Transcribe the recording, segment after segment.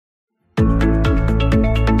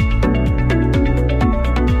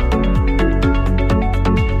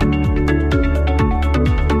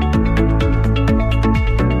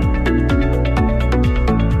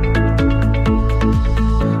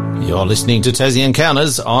listening to Tassie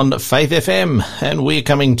Encounters on Faith FM, and we're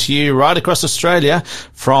coming to you right across Australia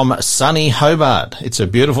from sunny Hobart. It's a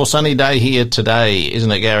beautiful sunny day here today,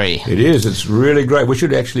 isn't it, Gary? It is. It's really great. We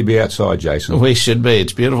should actually be outside, Jason. We should be.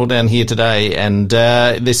 It's beautiful down here today, and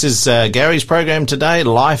this is Gary's program today,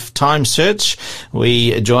 TimeSearch.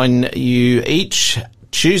 We join you each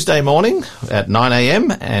Tuesday morning at 9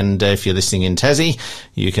 a.m. and if you're listening in Tassie,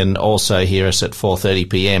 you can also hear us at 4:30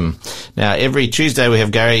 p.m. Now, every Tuesday we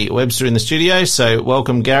have Gary Webster in the studio, so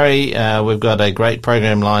welcome, Gary. We've got a great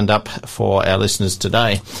program lined up for our listeners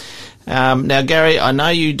today. Now, Gary, I know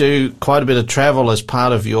you do quite a bit of travel as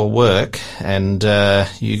part of your work, and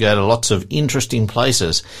you go to lots of interesting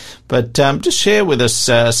places, but just share with us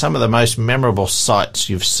some of the most memorable sights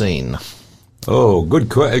you've seen. Oh, good,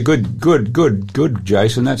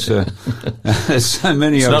 Jason. That's there's so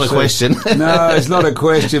many. It's not a question. No, it's not a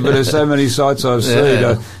question, but there's so many sights I've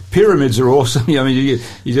seen. Pyramids are awesome. I mean,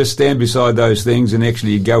 you just stand beside those things and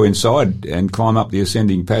actually you go inside and climb up the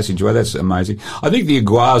ascending passageway. That's amazing. I think the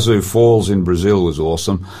Iguazu Falls in Brazil was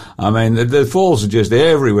awesome. I mean, the falls are just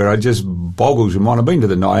everywhere. It just boggles your mind. I've been to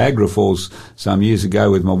the Niagara Falls some years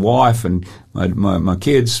ago with my wife and my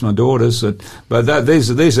kids, my daughters, but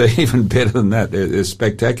these are even better than that. They're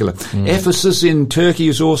spectacular. Ephesus in Turkey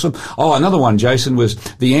is awesome. Oh, another one, Jason, was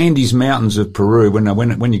the Andes Mountains of Peru.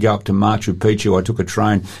 When you go up to Machu Picchu, I took a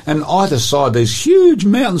train, and either side there's huge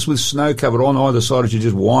mountains with snow covered on either side as you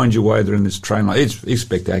just wind your way there in this train line. It's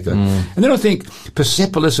spectacular. And then I think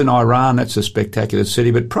Persepolis in Iran, that's a spectacular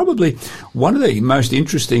city, but probably one of the most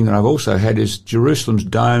interesting that I've also had is Jerusalem's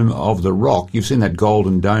Dome of the Rock. You've seen that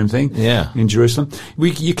golden dome thing? Yeah. In Jerusalem.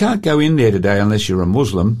 You can't go in there today unless you're a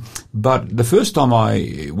Muslim, but the first time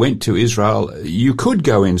I went to Israel, you could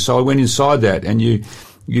go in. So I went inside that, and you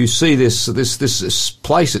see this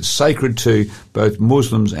place. It's sacred to both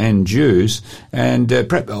Muslims and Jews, and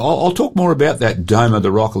I'll talk more about that Dome of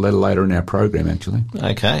the Rock a little later in our program, actually.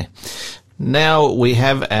 Okay. Now we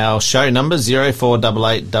have our show number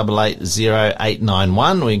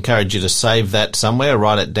 0488880891. We encourage you to save that somewhere,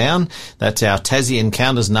 write it down. That's our Tassie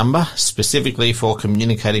Encounters number, specifically for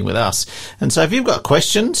communicating with us. And so if you've got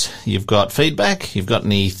questions, you've got feedback, you've got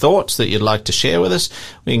any thoughts that you'd like to share with us,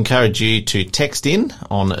 we encourage you to text in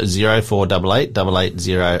on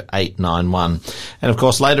 0488880891. And of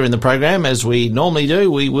course, later in the program, as we normally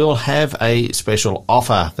do, we will have a special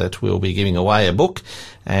offer that we'll be giving away, a book.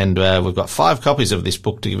 And we've got 5 copies of this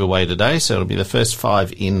book to give away today, so it'll be the first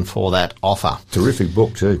 5 in for that offer. Terrific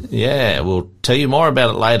book too. Yeah, we'll tell you more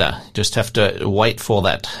about it later. Just have to wait for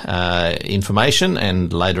that information,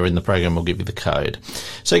 and later in the program we'll give you the code.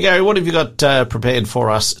 So, Gary, what have you got prepared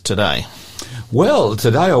for us today? Well,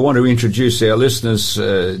 today I want to introduce our listeners,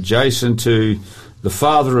 Jason, to the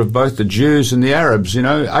father of both the Jews and the Arabs,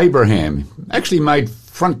 Abraham. Actually made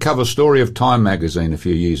front cover story of Time magazine a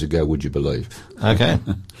few years ago, would you believe? Okay.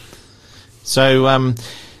 So,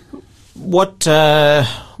 what are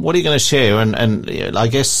you going to share? And I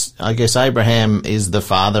guess Abraham is the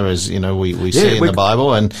father, as we see in the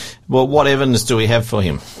Bible. And what evidence do we have for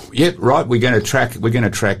him? Yeah, right. We're going to track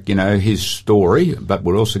his story, but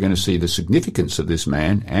we're also going to see the significance of this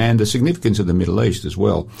man and the significance of the Middle East as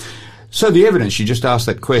well. So the evidence, you just asked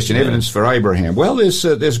that question, evidence for Abraham. Well,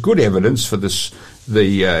 there's good evidence for the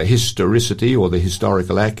historicity or the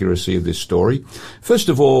historical accuracy of this story. First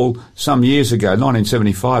of all, some years ago,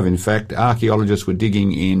 1975 in fact, archaeologists were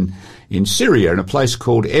digging in Syria in a place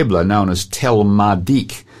called Ebla, known as Tel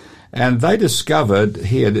Mardik. And they discovered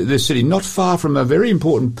here, this city, not far from a very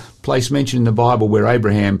important place mentioned in the Bible where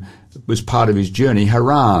Abraham was part of his journey,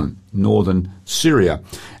 Haran, northern Syria.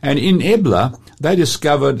 And in Ebla, they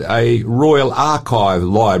discovered a royal archive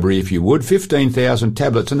library, if you would, 15,000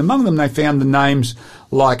 tablets. And among them they found the names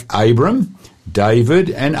like Abram, David,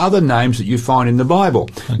 and other names that you find in the Bible.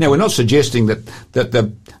 Okay. Now, we're not suggesting that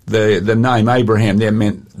the name Abraham there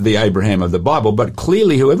meant the Abraham of the Bible, but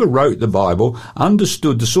clearly whoever wrote the Bible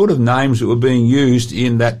understood the sort of names that were being used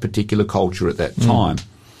in that particular culture at that time.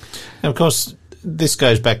 And of course, this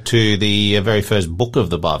goes back to the very first book of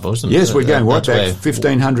the Bible, isn't it? Yes, we're going right back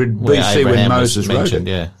 1500 BC when Moses wrote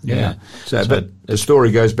it. Yeah. So, but the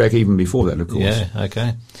story goes back even before that, of course. Yeah,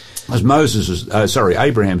 okay. As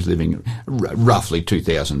Abraham's living roughly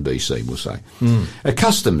 2000 BC, we'll say.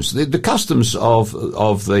 Customs. The customs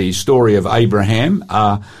of the story of Abraham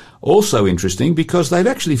are also interesting because they've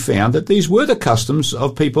actually found that these were the customs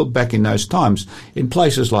of people back in those times in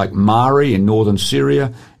places like Mari in northern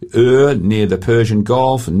Syria, near the Persian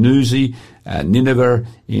Gulf, Nuzi, Nineveh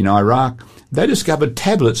in Iraq. They discovered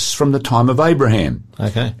tablets from the time of Abraham.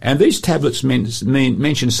 Okay. And these tablets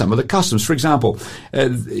mention some of the customs. For example,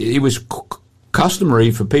 it was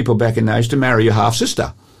customary for people back in the age to marry your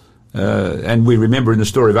half-sister. And we remember in the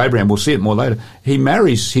story of Abraham, we'll see it more later, he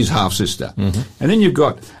marries his half-sister. Mm-hmm. And then you've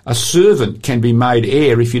got a servant can be made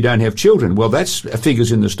heir if you don't have children. Well, that's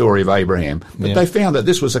figures in the story of Abraham. But they found that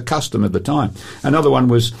this was a custom at the time. Another one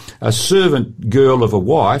was a servant girl of a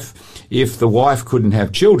wife. If the wife couldn't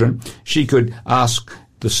have children, she could ask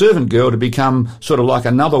the servant girl to become sort of like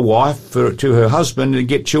another wife to her husband and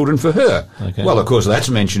get children for her. Okay. Well, of course, that's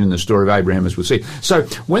mentioned in the story of Abraham, as we'll see. So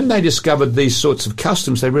when they discovered these sorts of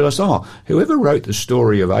customs, they realised, whoever wrote the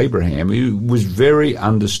story of Abraham was very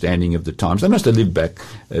understanding of the times. They must have lived back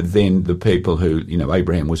then, the people who,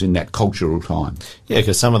 Abraham was in that cultural time. Yeah,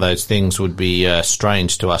 because some of those things would be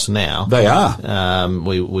strange to us now. They are.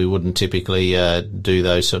 We wouldn't typically do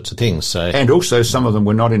those sorts of things. So, and also some of them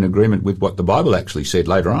were not in agreement with what the Bible actually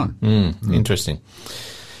said later on. Interesting.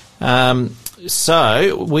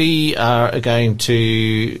 So we are going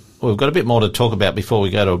to... we've got a bit more to talk about before we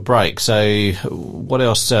go to a break. So what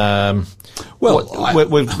else? We've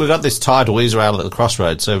got this title, Israel at the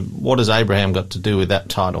Crossroads. So what has Abraham got to do with that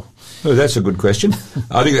title? Oh, that's a good question.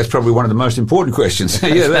 I think that's probably one of the most important questions.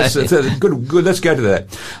 Yeah, that's good. Let's go to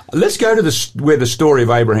that. Let's go to where the story of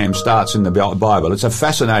Abraham starts in the Bible. It's a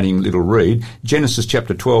fascinating little read. Genesis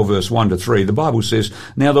chapter 12, verse 1 to 3. The Bible says,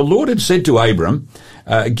 "Now the Lord had said to Abram,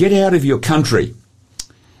 get out of your country,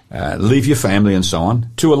 leave your family and so on,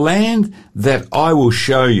 to a land that I will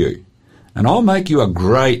show you, and I'll make you a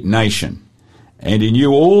great nation, and in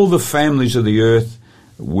you all the families of the earth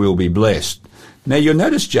will be blessed." Now, you'll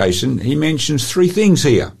notice, Jason, he mentions three things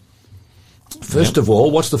here. First of all,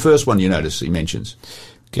 what's the first one you notice he mentions?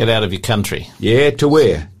 Get out of your country. Yeah, to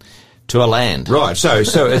where? To a land. Right, so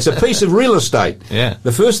it's a piece of real estate. Yeah.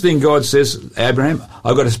 The first thing God says, Abraham,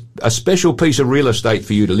 I've got a special piece of real estate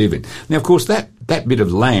for you to live in. Now, of course, that bit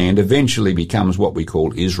of land eventually becomes what we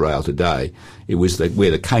call Israel today. It was where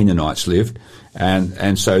the Canaanites lived,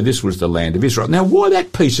 and so this was the land of Israel. Now, why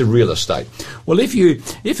that piece of real estate? Well,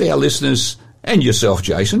 if our listeners... and yourself,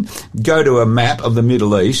 Jason, go to a map of the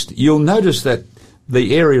Middle East, you'll notice that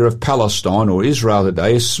the area of Palestine or Israel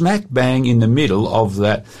today is smack bang in the middle of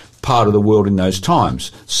that part of the world in those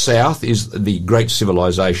times. South is the great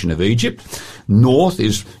civilization of Egypt. North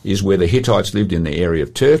is where the Hittites lived in the area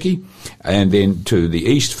of Turkey. And then to the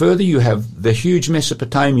east further, you have the huge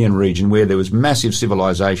Mesopotamian region where there was massive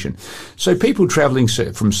civilization. So people travelling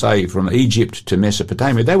from Egypt to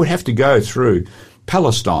Mesopotamia, they would have to go through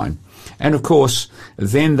Palestine. And, of course,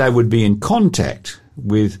 then they would be in contact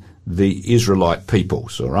with the Israelite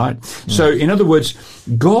peoples, all right? Mm. So, in other words,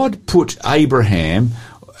 God put Abraham,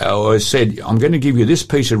 or said, I'm going to give you this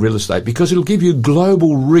piece of real estate because it'll give you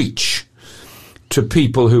global reach to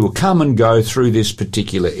people who will come and go through this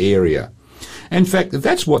particular area. In fact,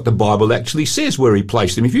 that's what the Bible actually says where he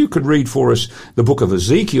placed them. If you could read for us the book of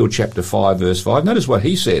Ezekiel, chapter 5, verse 5, notice what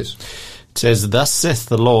he says. It says, "Thus saith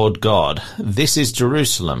the Lord God, this is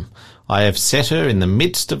Jerusalem. I have set her in the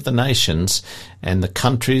midst of the nations and the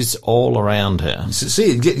countries all around her."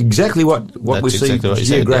 See, exactly what we see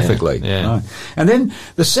geographically. Yeah. Right. And then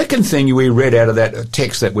the second thing we read out of that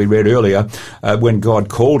text that we read earlier, when God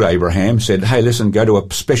called Abraham, said, hey, listen, go to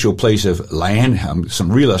a special piece of land,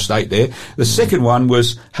 some real estate there. The second one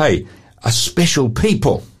was, hey, a special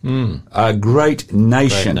people, a great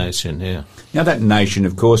nation. Great nation, yeah. Now that nation,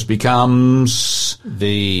 of course, becomes...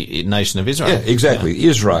 the nation of Israel. Yeah, exactly, yeah.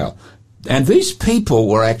 Israel. And these people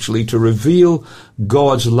were actually to reveal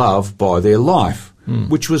God's love by their life,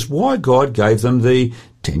 which was why God gave them the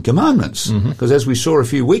Ten Commandments. Because as we saw a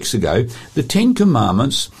few weeks ago, the Ten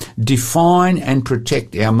Commandments define and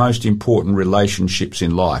protect our most important relationships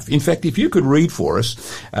in life. In fact, if you could read for us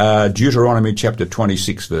Deuteronomy chapter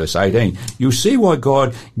 26, verse 18, you'll see why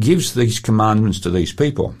God gives these commandments to these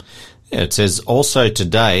people. Yeah, it says, "Also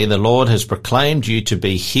today the Lord has proclaimed you to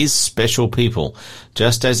be his special people,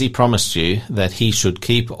 just as he promised you that you should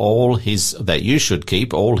keep all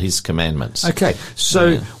his commandments." Okay,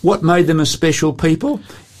 so what made them a special people?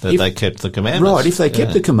 That they kept the commandments. Right, if they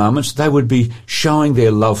kept the commandments, they would be showing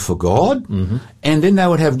their love for God, and then they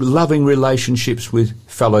would have loving relationships with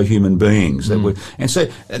fellow human beings. That would, and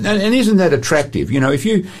isn't that attractive? You know, if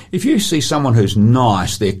you see someone who's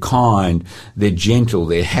nice, they're kind, they're gentle,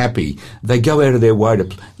 they're happy, they go out of their way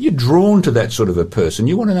you're drawn to that sort of a person.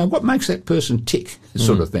 You want to know what makes that person tick,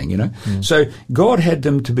 sort of thing, you know. So God had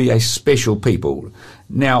them to be a special people.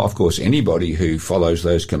 Now, of course, anybody who follows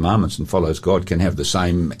those commandments and follows God can have the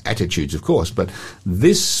same attitudes, of course, but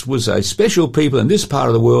this was a special people in this part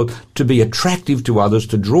of the world to be attractive to others,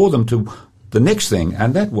 to draw them to the next thing,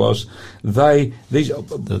 and that was the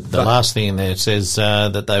last thing in there says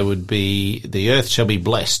that the earth shall be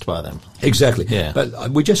blessed by them. Exactly. Yeah.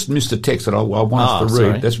 But we just missed a text that I wanted to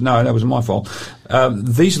read. Sorry. That was my fault.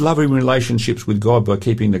 These loving relationships with God by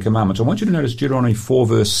keeping the commandments. I want you to notice Deuteronomy 4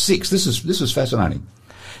 verse 6. This is fascinating.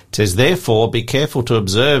 It says, therefore, be careful to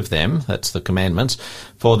observe them, that's the commandments,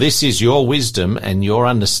 for this is your wisdom and your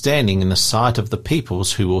understanding in the sight of the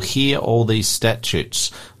peoples who will hear all these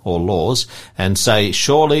statutes or laws and say,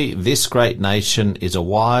 surely this great nation is a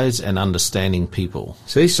wise and understanding people.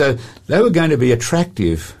 See, so they were going to be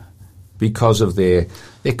attractive because of their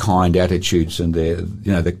kind attitudes and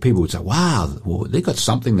the people would say, wow, well, they've got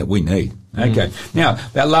something that we need. Okay. Now,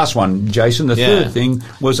 that last one, Jason, the third thing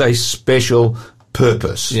was a special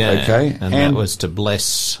purpose. Yeah. Okay. And that was to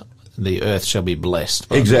bless, the earth shall be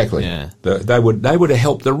blessed. Exactly. Yeah. They would have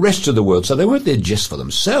helped the rest of the world. So they weren't there just for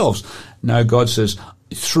themselves. No, God says,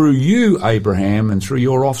 through you, Abraham, and through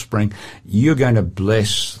your offspring, you're going to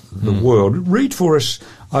bless the world. Read for us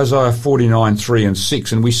Isaiah 49, 3 and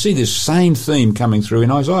 6, and we see this same theme coming through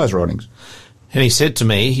in Isaiah's writings. And he said to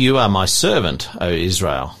me, you are my servant, O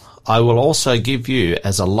Israel. I will also give you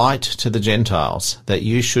as a light to the Gentiles, that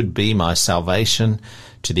you should be my salvation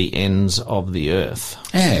to the ends of the earth.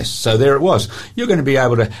 Yes, so there it was. You're going to be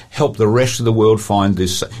able to help the rest of the world find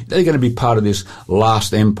this. They're going to be part of this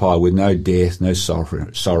last empire with no death, no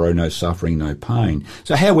sorrow, no suffering, no pain.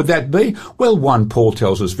 So how would that be? Well, 1 Paul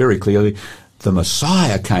tells us very clearly, the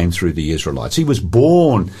Messiah came through the Israelites. He was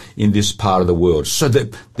born in this part of the world so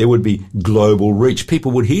that there would be global reach.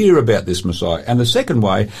 People would hear about this Messiah. And the second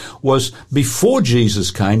way was before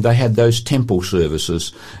Jesus came, they had those temple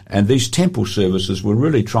services. And these temple services were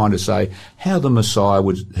really trying to say how the Messiah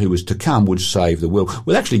who was to come would save the world.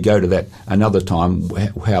 We'll actually go to that another time,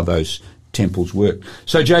 how those temples worked.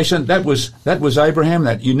 So, Jason, that was Abraham,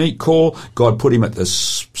 that unique call. God put him at the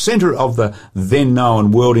centre of the then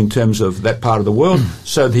known world in terms of that part of the world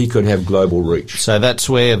so that he could have global reach. So that's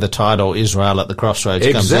where the title Israel at the Crossroads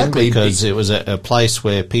comes in, because it was a place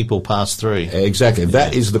where people passed through. Exactly.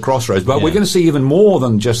 That is the crossroads. But we're going to see even more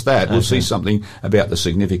than just that. We'll see something about the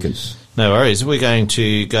significance. No worries. We're going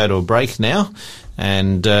to go to a break now.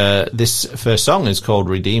 And this first song is called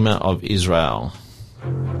Redeemer of Israel.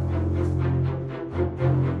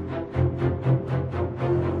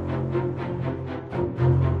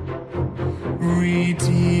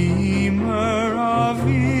 Redeemer of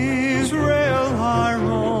Israel, our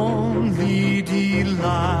only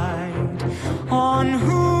delight, on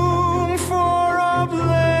whom for a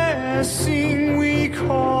blessing we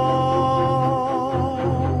call,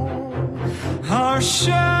 our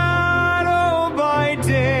shadow by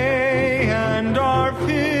day and our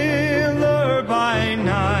pillar by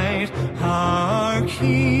night, our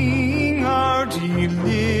King, our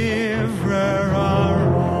deliverer, our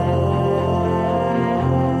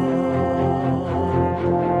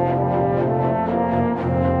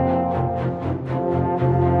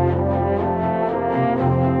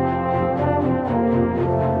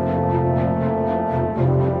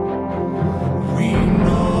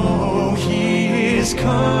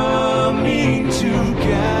coming to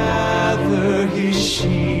gather his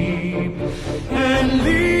sheep and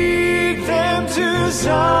lead them to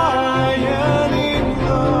Zion in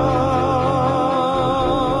love.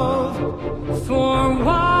 For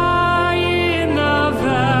why in the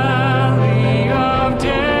valley of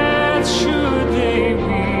death should they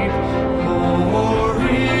weep, or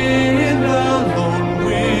in the lone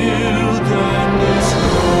wilderness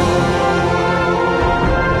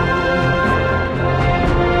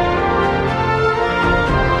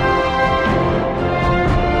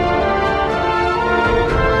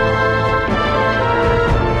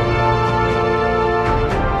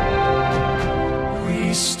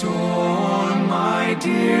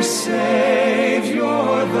dear Savior,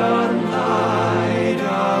 the light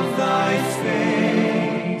of thy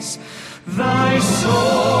face, thy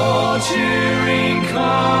soul cheering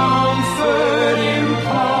comfort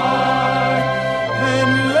impart,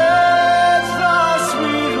 and let the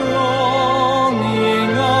sweet longing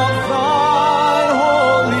of thy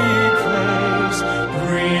holy place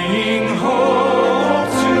bring hope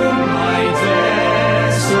to my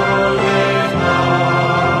desolate heart.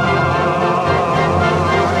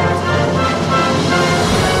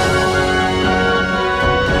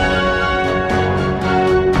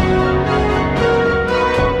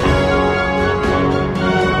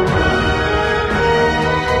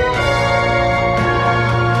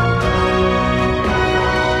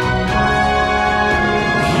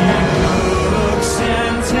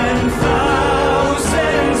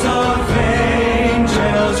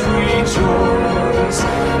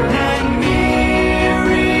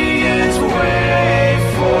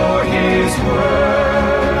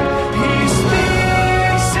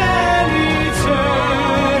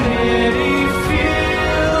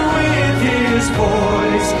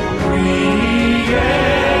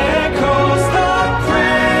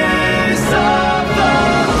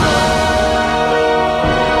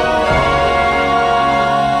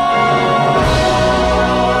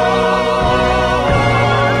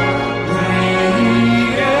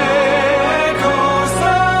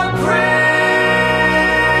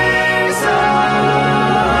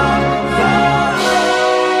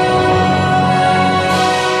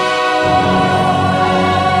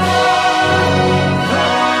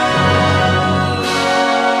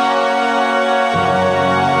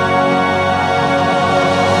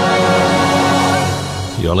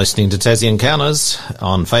 listening to Tassie Encounters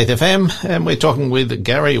on Faith FM, and we're talking with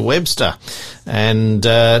Gary Webster. And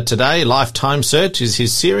today, Lifetime Search is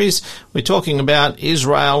his series. We're talking about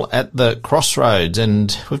Israel at the Crossroads,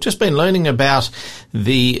 and we've just been learning about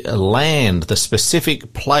the land, the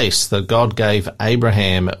specific place that God gave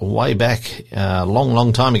Abraham way back a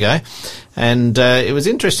long time ago. And it was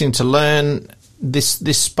interesting to learn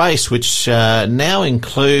this space, which now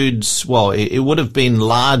includes, well, it would have been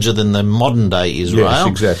larger than the modern day Israel. Yes,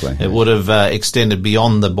 exactly. It would have extended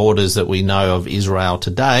beyond the borders that we know of Israel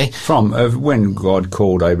today. From when God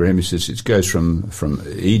called Abraham, he says it goes from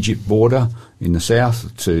Egypt border in the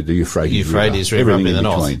south to the Euphrates River up in the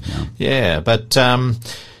north. Yeah, but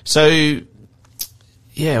so.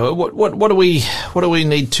 Yeah, what do we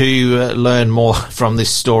need to learn more from this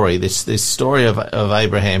story? This story of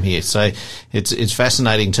Abraham here. So it's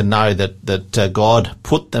fascinating to know that God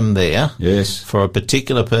put them there, yes, for a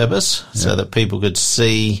particular purpose, so that people could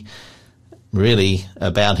see really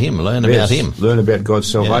about Him, learn about Him, learn about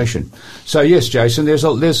God's salvation. Yeah. So yes, Jason, there's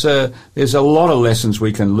a lot of lessons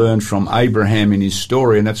we can learn from Abraham in his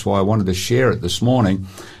story, and that's why I wanted to share it this morning.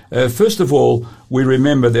 First of all, we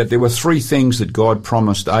remember that there were three things that God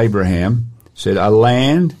promised Abraham. Said a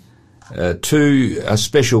land, two, a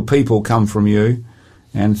special people come from you,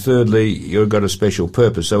 and thirdly, you've got a special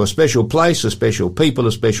purpose. So a special place, a special people,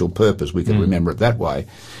 a special purpose. We can remember it that way.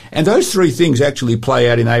 And those three things actually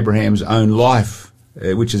play out in Abraham's own life,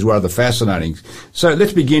 which is rather fascinating. So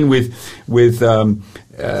let's begin with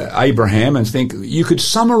Abraham and think you could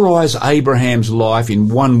summarize Abraham's life in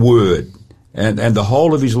one word. And the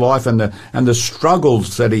whole of his life and the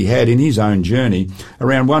struggles that he had in his own journey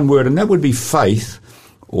around one word, and that would be faith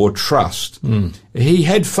or trust. He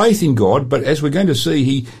had faith in God, but as we're going to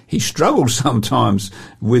see, he struggled sometimes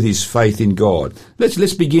with his faith in God.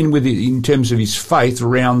 Let's begin with it in terms of his faith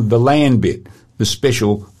around the land bit, the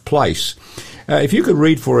special place. If you could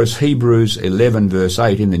read for us Hebrews 11 verse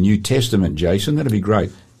 8 in the New Testament, Jason, that'd be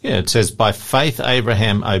great. Yeah, it says, by faith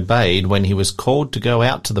Abraham obeyed when he was called to go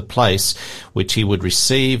out to the place which he would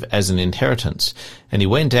receive as an inheritance. And he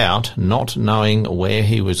went out not knowing where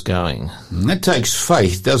he was going. And that takes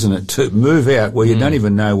faith, doesn't it, to move out where you don't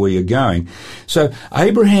even know where you're going. So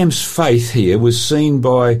Abraham's faith here was seen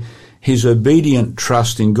by his obedient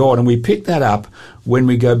trust in God. And we pick that up when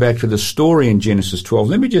we go back to the story in Genesis 12.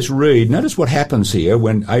 Let me just read. Notice what happens here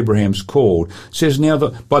when Abraham's called. It says, now,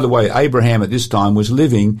 by the way, Abraham at this time was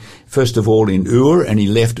living, first of all, in Ur, and he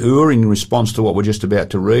left Ur in response to what we're just about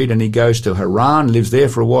to read, and he goes to Haran, lives there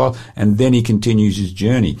for a while, and then he continues his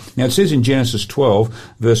journey. Now, it says in Genesis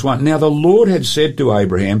 12, verse 1, now the Lord had said to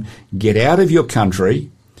Abraham, get out of your country,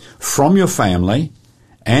 from your family,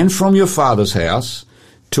 and from your father's house,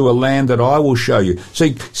 to a land that I will show you.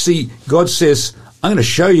 See, God says, I'm going to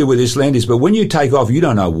show you where this land is, but when you take off, you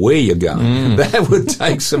don't know where you're going. That would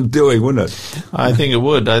take some doing, wouldn't it? I think it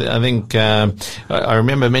would. I think I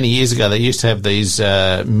remember many years ago they used to have these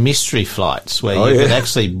mystery flights where you could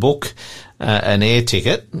actually book an air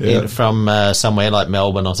ticket from somewhere like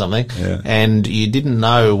Melbourne or something, and you didn't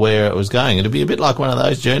know where it was going. It'd be a bit like one of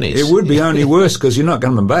those journeys. It would be only worse because you're not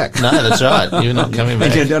coming back. No, that's right. You're not coming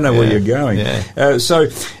back. And you don't know where you're going. Yeah. So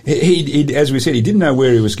he, as we said, he didn't know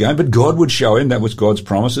where he was going, but God would show him. That was God's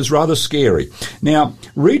promise. It's rather scary. Now,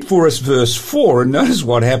 read for us verse 4 and notice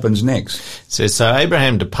what happens next. It says, so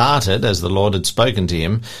Abraham departed as the Lord had spoken to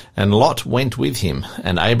him, and Lot went with him.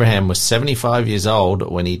 And Abraham was 75 years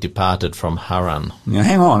old when he departed from Haran. Now,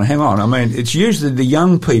 hang on. I mean, it's usually the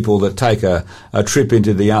young people that take a trip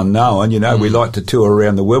into the unknown. You know, we like to tour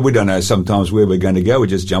around the world. We don't know sometimes where we're going to go. We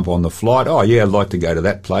just jump on the flight. Oh, yeah, I'd like to go to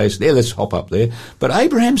that place. There, let's hop up there. But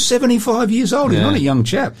Abraham's 75 years old. He's not a young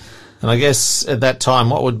chap. And I guess at that time,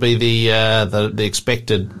 what would be the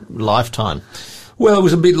expected lifetime? Well, it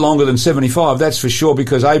was a bit longer than 75, that's for sure,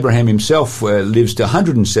 because Abraham himself lives to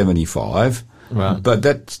 175. Right. But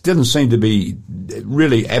that doesn't seem to be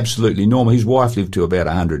really absolutely normal. His wife lived to about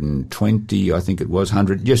 120, I think it was,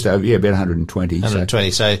 100, just over, about 120.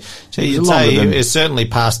 120, so you'd say it's certainly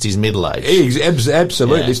past his middle age.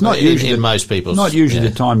 Absolutely. It's not usually... In most people's... Not usually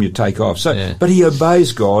the time you take off. So, but he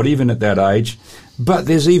obeys God even at that age. But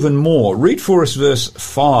there's even more. Read for us verse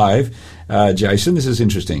 5, Jason. This is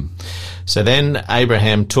interesting. So then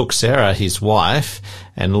Abraham took Sarah his wife,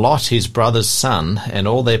 and Lot his brother's son, and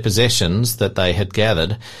all their possessions that they had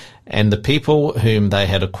gathered, and the people whom they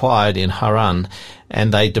had acquired in Haran,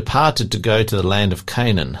 and they departed to go to the land of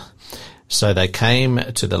Canaan. So they came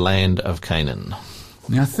to the land of Canaan.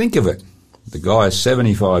 Now think of it. The guy is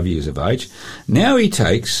 75 years of age. Now he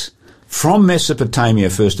takes from Mesopotamia,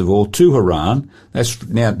 first of all, to Haran. That's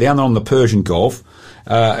now down on the Persian Gulf.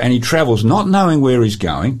 And he travels not knowing where he's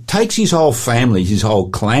going, takes his whole family, his whole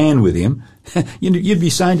clan with him. You'd be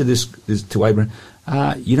saying to this to Abraham,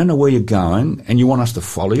 you don't know where you're going and you want us to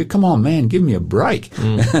follow you? Come on, man, give me a break.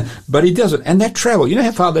 But he doesn't. And that travel, you know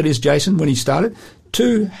how far that is, Jason, when he started?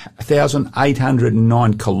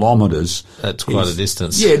 2,809 kilometres. That's quite a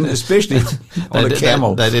distance. Yeah, especially on a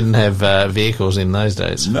camel. They didn't have vehicles in those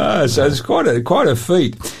days. No, so it's quite a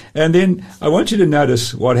feat. And then I want you to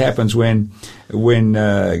notice what happens when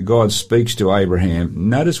God speaks to Abraham.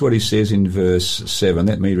 Notice what he says in verse 7.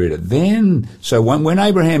 Let me read it. Then, so when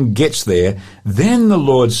Abraham gets there, then the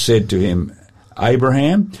Lord said to him,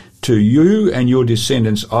 Abraham, to you and your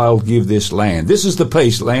descendants I'll give this land. This is the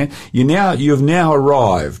peace land. You've now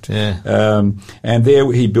arrived. Yeah. And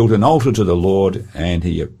there he built an altar to the Lord, and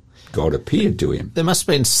God appeared to him. There must have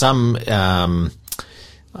been some, I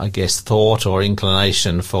guess, thought or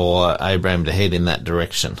inclination for Abraham to head in that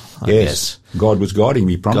direction. I guess. God was guiding him.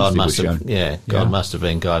 He promised God must have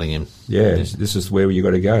been guiding him. Yeah, this is where you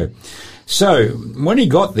got to go. So, when he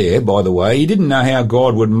got there, by the way, he didn't know how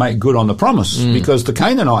God would make good on the promise, because the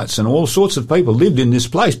Canaanites and all sorts of people lived in this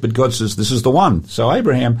place, but God says, this is the one. So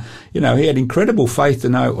Abraham, he had incredible faith to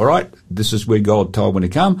know, all right, this is where God told me to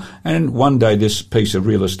come, and one day this piece of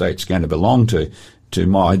real estate's going to belong to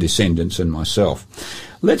my descendants and myself.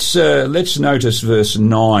 Let's notice verse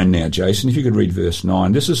 9 now, Jason, if you could read verse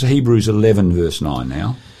 9. This is Hebrews 11, verse 9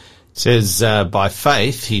 now. It says, by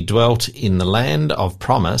faith he dwelt in the land of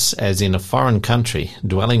promise as in a foreign country,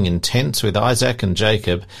 dwelling in tents with Isaac and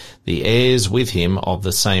Jacob, the heirs with him of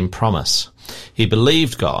the same promise. He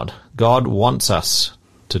believed God. God wants us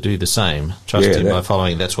to do the same. Trust him by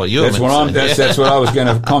following. That's what you're saying. That's what I was going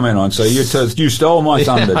to comment on. So you stole my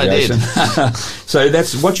thunder, Jason. So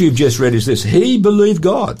that's what you've just read is this. He believed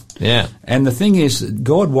God. Yeah. And the thing is,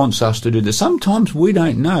 God wants us to do this. Sometimes we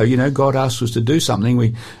don't know. God asks us to do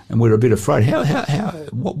something, and we're a bit afraid.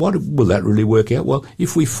 What will that really work out? Well,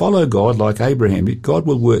 if we follow God like Abraham, God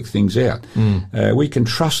will work things out. We can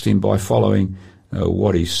trust him by following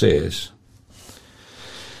what he says.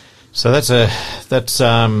 So that's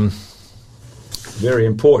very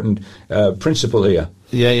important principle here.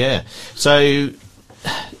 Yeah. So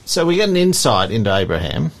we get an insight into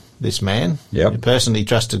Abraham, this man. Yep. He personally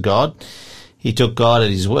trusted God. He took God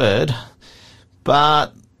at his word.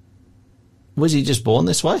 But was he just born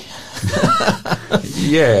this way?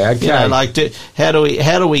 Yeah, okay. How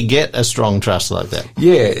do we get a strong trust like that?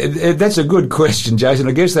 Yeah, that's a good question, Jason.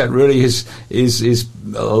 I guess that really is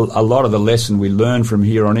a lot of the lesson we learn from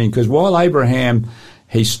here on in. Because while Abraham,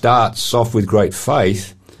 he starts off with great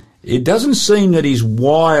faith, it doesn't seem that he's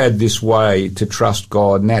wired this way to trust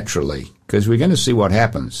God naturally. Because we're going to see what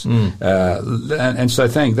happens. And so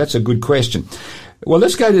that's a good question. Well,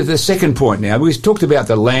 let's go to the second point now. We've talked about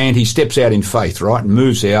the land. He steps out in faith, right, and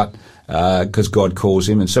moves out because God calls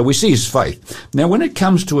him. And so we see his faith. Now, when it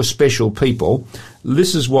comes to a special people,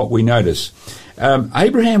 this is what we notice.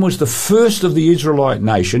 Abraham was the first of the Israelite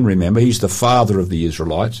nation. Remember, he's the father of the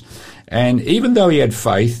Israelites. And even though he had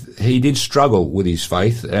faith, he did struggle with his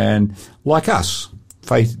faith. And like us,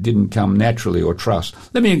 faith didn't come naturally, or trust.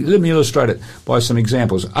 Let me illustrate it by some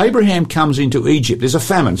examples. Abraham comes into Egypt. There's a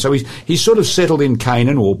famine, so he's sort of settled in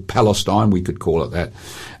Canaan, or Palestine, we could call it that.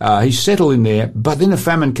 He's settled in there, but then a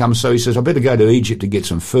famine comes, so he says, I better go to Egypt to get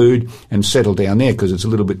some food and settle down there because it's a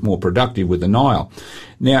little bit more productive with the Nile.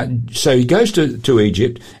 Now, so he goes to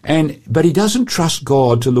Egypt, but he doesn't trust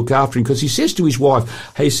God to look after him, because he says to his wife,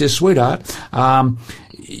 he says, sweetheart,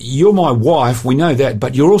 you're my wife, we know that,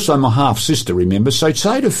 but you're also my half-sister, remember? So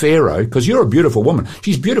say to Pharaoh, because you're a beautiful woman.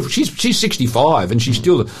 She's beautiful. She's 65, and she's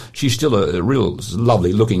still a real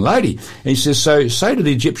lovely-looking lady. And he says, so say to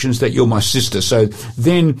the Egyptians that you're my sister, so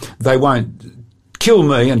then they won't kill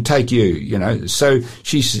me and take you, So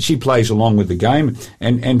she plays along with the game.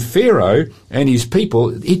 And Pharaoh and his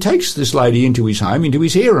people, he takes this lady into his home, into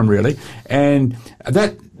his harem, really, and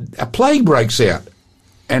a plague breaks out.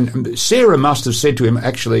 And Sarah must have said to him,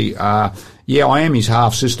 actually, I am his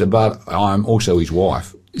half-sister, but I'm also his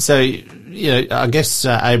wife. So, I guess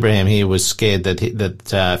Abraham here was scared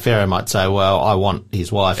that Pharaoh might say, well, I want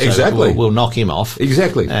his wife. So exactly. We'll knock him off.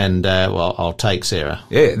 Exactly. And, I'll take Sarah.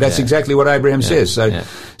 Yeah, that's exactly what Abraham says.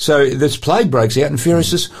 So this plague breaks out, and Pharaoh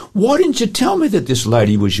says, why didn't you tell me that this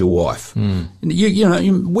lady was your wife?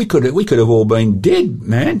 We could have all been dead,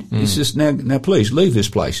 man. He says, now please, leave this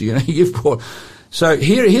place. You've brought... So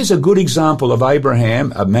here's a good example of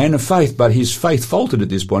Abraham, a man of faith, but his faith faltered at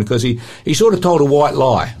this point because he sort of told a white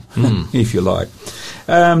lie, if you like.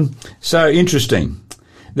 So interesting.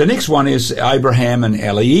 The next one is Abraham and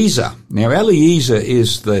Eliezer. Now, Eliezer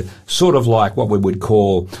is the sort of like what we would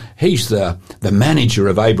call, he's the manager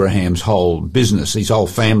of Abraham's whole business, his whole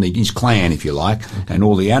family, his clan, if you like, and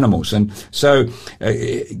all the animals. And so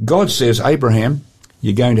God says, Abraham,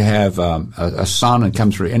 you're going to have a son and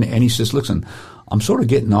come through. And he says, listen, I'm sort of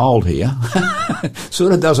getting old here.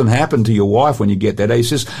 Sort of doesn't happen to your wife when you get that. He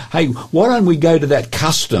says, hey, why don't we go to that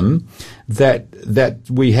custom that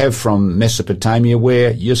we have from Mesopotamia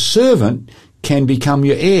where your servant can become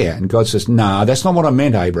your heir? And God says, no, that's not what I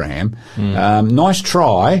meant, Abraham. Nice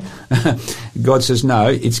try. God says, no,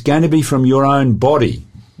 it's going to be from your own body.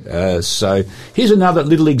 So here's another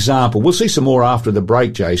little example. We'll see some more after the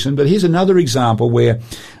break, Jason, but here's another example where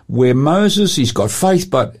Moses, he's got faith,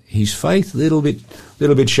 but his faith little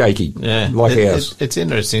bit shaky, like ours. It's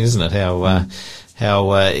interesting, isn't it,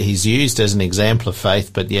 how he's used as an example of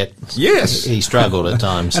faith, but yet he struggled at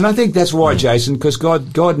times. And I think that's why, Jason, because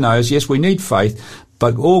God knows, yes, we need faith,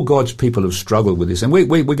 but all God's people have struggled with this. And we're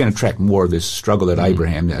going to track more of this struggle that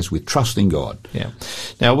Abraham has with trusting God. Yeah.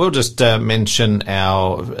 Now, we'll just mention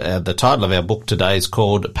the title of our book today is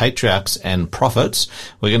called Patriarchs and Prophets.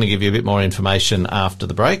 We're going to give you a bit more information after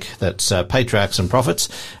the break. That's Patriarchs and Prophets.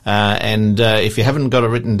 And if you haven't got it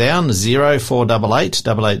written down, 0488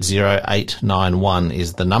 880891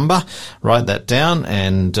 is the number. Write that down,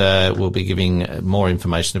 and we'll be giving more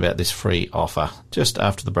information about this free offer just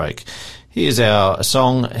after the break. Here's our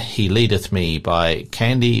song, He Leadeth Me, by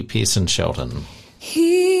Candy Pearson-Shelton.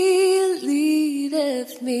 He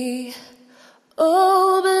leadeth me,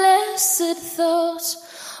 oh blessed thought,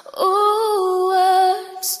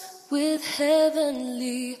 oh words with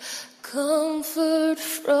heavenly comfort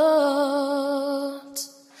fraught.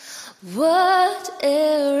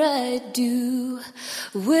 Whate'er I do,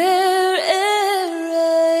 where'er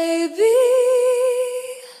I be,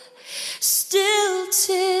 still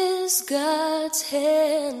 'tis God's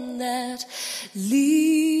hand that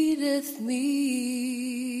leadeth me.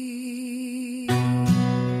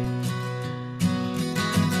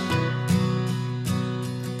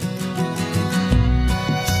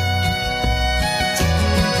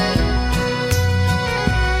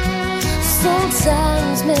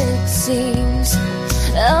 Sometimes it seems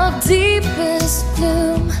our deepest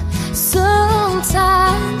gloom,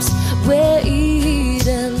 sometimes where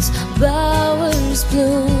Eden's bowers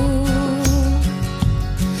bloom,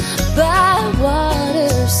 by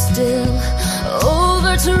water still,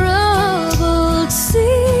 over troubled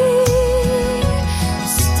sea,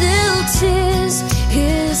 still 'tis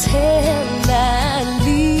His hand that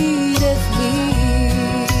leadeth me.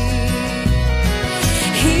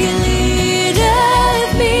 He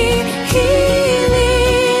leadeth me, He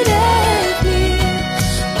leadeth me,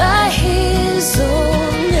 by His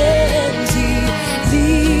own hand He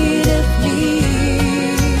leadeth me.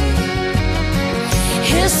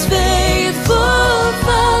 His faithful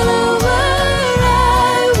follower I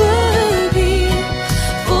will be,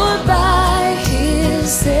 for by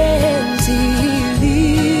His hand He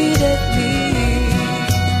leadeth me.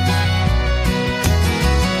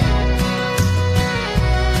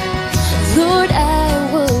 Lord,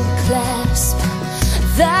 I will clasp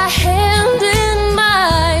Thy hand in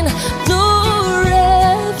mine, nor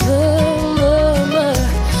ever murmur,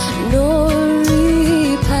 nor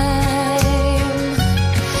repine.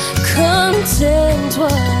 Content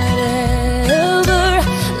whatever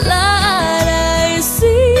light I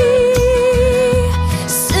see,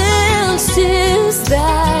 since 'tis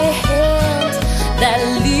Thy hand that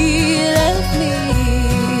leadeth me.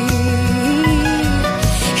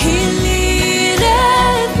 He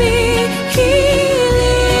leadeth me, He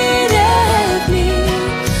leadeth me,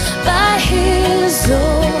 by His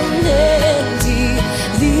own hand He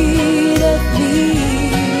leadeth me.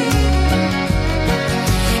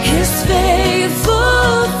 His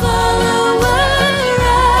faithful follower I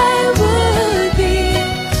would be,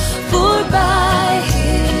 for by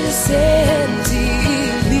His hand He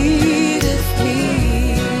leadeth me.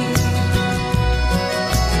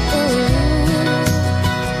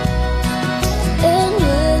 And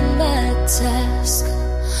when my task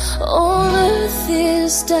on earth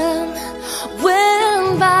is done,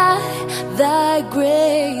 when by Thy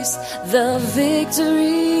grace the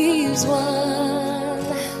victory's won,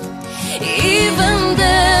 even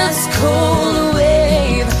death's cold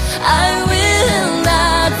wave I will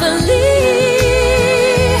not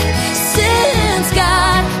flee, since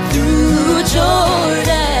God through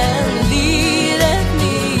Jordan leadeth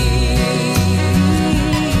me.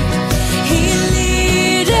 He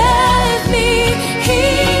leadeth me, He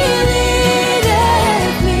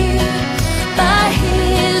leadeth me, by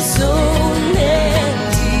His own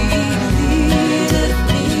hand He leadeth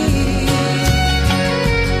me.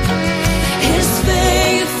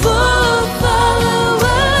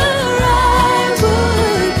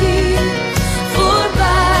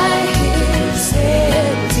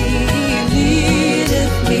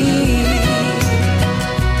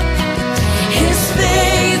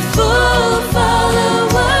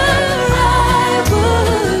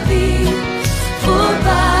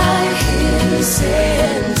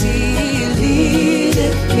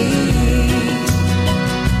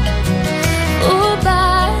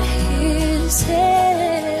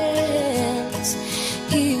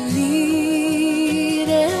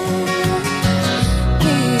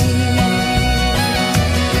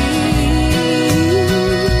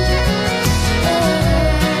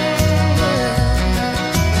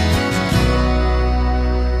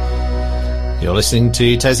 listening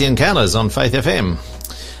to Tassie Encounters on Faith FM.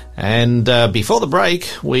 And before the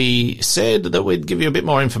break, we said that we'd give you a bit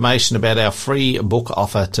more information about our free book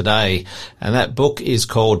offer today. And that book is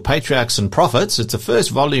called Patriarchs and Prophets. It's the first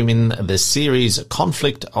volume in the series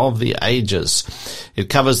Conflict of the Ages. It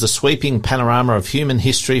covers the sweeping panorama of human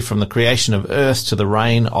history from the creation of earth to the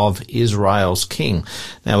reign of Israel's king.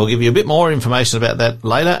 Now, we'll give you a bit more information about that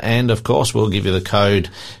later. And, of course, we'll give you the code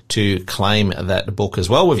to claim that book as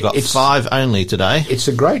well. We've got 5 only today. It's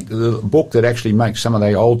a great book that actually makes some of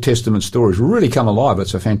the Old Testament stories really come alive.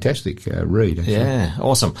 It's a fantastic read. Actually. Yeah,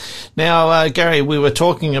 awesome. Now, Gary, we were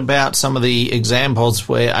talking about some of the examples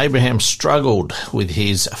where Abraham struggled with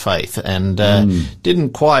his faith and didn't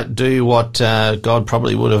quite do what God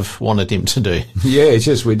probably would have wanted him to do.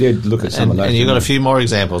 Yes, we did look at some of those. And you've got a few more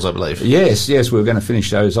examples, I believe. Yes, we're going to finish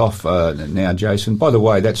those off now, Jason. By the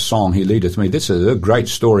way, that song, He Leadeth Me, this is a great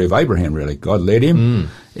story of Abraham, really. God led him.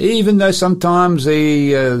 Even though sometimes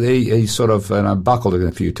he sort of buckled it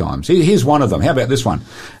a few times. Here's one of them. How about this one?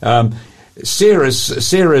 Sarah's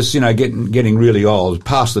getting really old,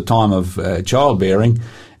 past the time of childbearing,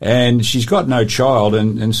 and she's got no child,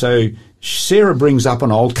 and so Sarah brings up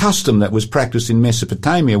an old custom that was practiced in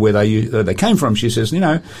Mesopotamia where they came from. She says,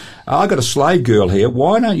 I got a slave girl here.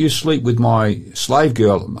 Why don't you sleep with my slave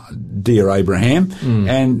girl, dear Abraham,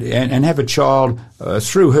 and have a child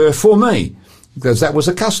through her for me? Because that was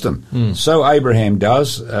a custom. So Abraham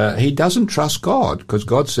does. He doesn't trust God because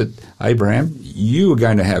God said, Abraham, you are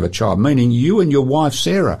going to have a child, meaning you and your wife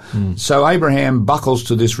Sarah. So Abraham buckles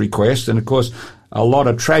to this request, and of course a lot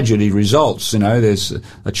of tragedy results. There's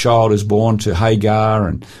a child is born to Hagar,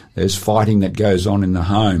 and there's fighting that goes on in the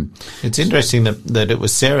home. It's interesting that it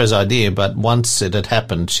was Sarah's idea, but once it had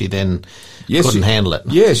happened, she then couldn't handle it.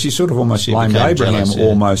 Yes, she sort of almost blamed Abraham. Jealous,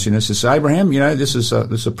 almost, says, Abraham, this is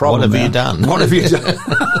a problem. What have you done? What have you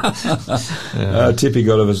done?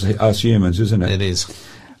 Typical of us humans, isn't it? It is.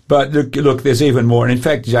 But look, there's even more. And in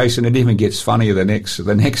fact, Jason, it even gets funnier the next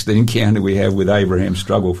encounter we have with Abraham's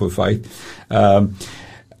struggle for faith.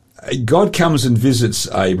 God comes and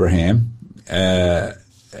visits Abraham,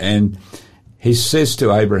 and he says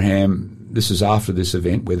to Abraham, this is after this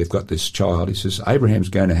event where they've got this child. He says, Abraham's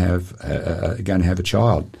going to have a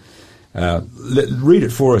child. Read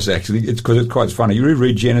it for us, actually, because it's quite funny. You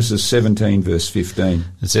read Genesis 17, verse 15.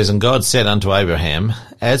 It says, And God said unto Abraham,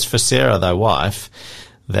 As for Sarah thy wife,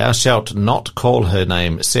 thou shalt not call her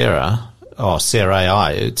name Sarah,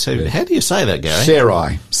 Sarai. So how do you say that, Gary?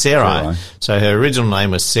 Sarai. So her original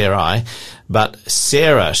name was Sarai, but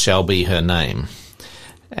Sarah shall be her name.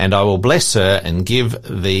 And I will bless her and give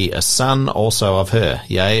thee a son also of her.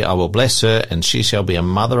 Yea, I will bless her, and she shall be a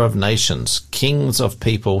mother of nations. Kings of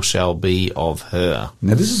people shall be of her.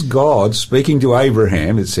 Now this is God speaking to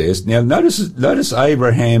Abraham, it says. Now notice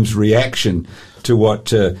Abraham's reaction to what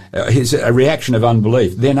his reaction of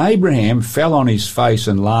unbelief. Then Abraham fell on his face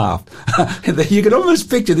and laughed. You could almost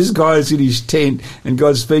picture this guy is in his tent and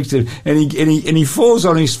God speaks to him, and he falls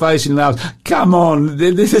on his face and laughs. Come on,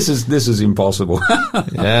 this is impossible.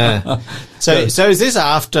 Yeah. So is this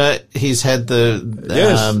after he's had the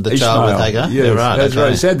child with Hagar? Yes, yeah, right. That's right.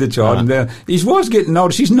 He's had the child, and now his wife's getting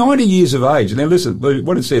old. She's 90 years of age. Now listen,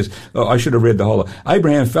 what it says. I should have read the whole.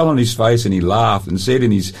 Abraham fell on his face and he laughed and said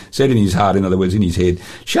in his heart, in other words, in his head,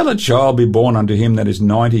 shall a child be born unto him that is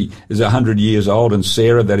 100 years old, and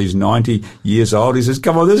Sarah that is 90 years old? He says,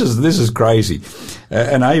 come on, this is crazy.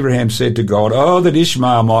 And Abraham said to God, oh, that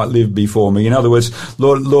Ishmael might live before me. In other words,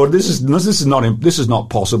 Lord, this is not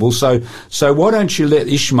possible. So why don't you let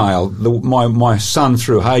Ishmael, my son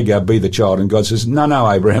through Hagar, be the child? And God says, no,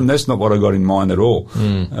 Abraham, that's not what I got in mind at all.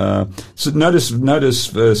 So notice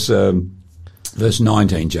verse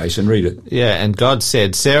 19, Jason, read it. Yeah, and God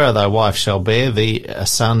said, Sarah thy wife shall bear thee a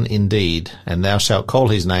son indeed, and thou shalt call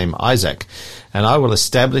his name Isaac. And I will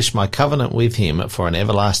establish my covenant with him for an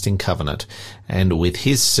everlasting covenant, and with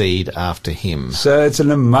his seed after him. So it's an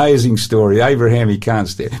amazing story. Abraham, he can't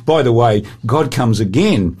stand. By the way, God comes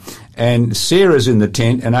again, and Sarah's in the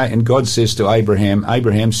tent, and God says to Abraham,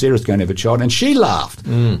 Sarah's going to have a child, and she laughed.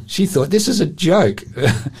 She thought, this is a joke.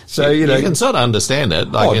 So, you can sort of understand it,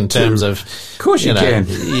 in terms of... Of course you can.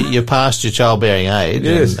 You're past your childbearing age,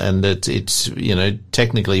 yes. and it's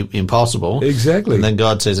technically impossible. Exactly. And then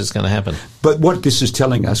God says it's going to happen. But what this is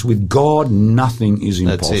telling us, with God, nothing is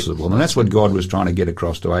impossible. And that's what God was trying to get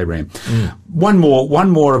across to Abraham. One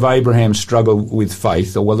more of Abraham's struggle with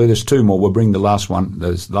faith, there's two more. We'll bring the last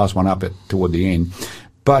one up toward the end.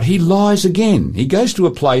 But he lies again. He goes to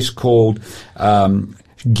a place called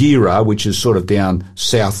Gera, which is sort of down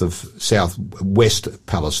southwest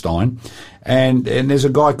Palestine, and there's a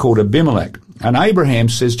guy called Abimelech. And Abraham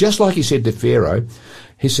says, just like he said to Pharaoh,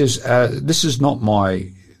 he says, this is not my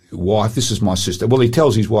wife, this is my sister. Well, he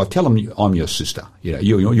tells his wife, tell him I'm your sister. You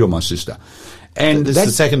know, you're my sister. And this is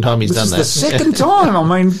the second time he's done that. This is the second time.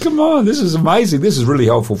 I mean, come on, this is amazing. This is really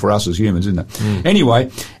helpful for us as humans, isn't it? Anyway,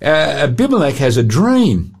 Abimelech has a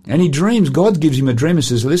dream, and he dreams. God gives him a dream and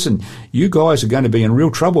says, "Listen, you guys are going to be in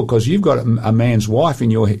real trouble because you've got a man's wife in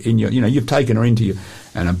your, you've taken her into you."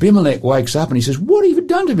 And Abimelech wakes up and he says, "What have you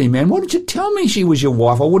done to me, man? Why didn't you tell me she was your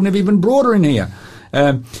wife? I wouldn't have even brought her in here."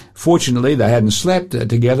 Fortunately, they hadn't slept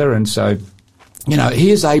together, and so,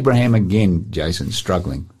 here's Abraham again, Jason,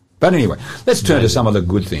 struggling. But anyway, let's turn to some of the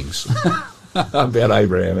good things about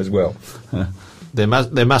Abraham as well. There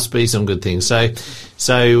must be some good things. So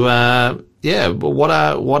what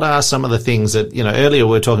are some of the things that, earlier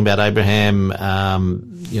we were talking about Abraham,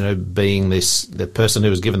 being the person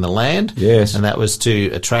who was given the land. Yes. And that was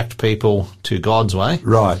to attract people to God's way.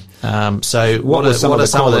 Right. So what are some of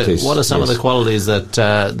the qualities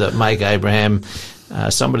that make Abraham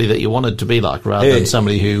somebody that you wanted to be like, rather than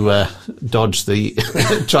somebody who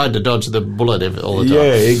tried to dodge the bullet all the time?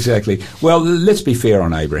 Yeah, exactly. Well, let's be fair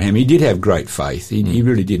on Abraham. He did have great faith. He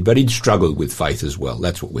really did, but he'd struggled with faith as well.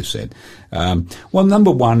 That's what we've said. Well,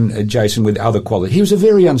 number one, Jason, with other qualities, he was a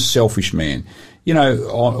very unselfish man.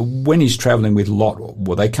 When he's travelling with Lot,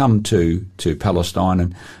 well, they come to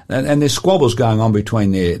Palestine and there's squabbles going on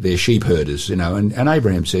between their sheep herders, and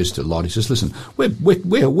Abraham says to Lot, he says, "Listen,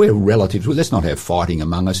 we're relatives. Let's not have fighting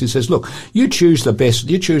among us." He says, "Look, you choose the best,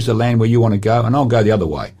 you choose the land where you want to go, and I'll go the other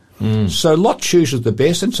way." So Lot chooses the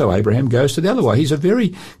best, and so Abraham goes to the other way. He's a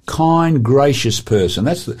very kind, gracious person.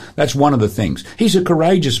 That's one of the things. He's a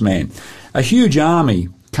courageous man. A huge army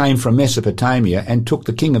came from Mesopotamia and took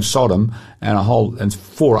the king of Sodom and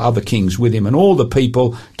 4 other kings with him, and all the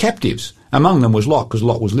people captives. Among them was Lot, because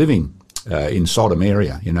Lot was living in Sodom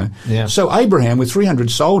area, Yeah. So Abraham, with 300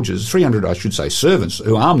 servants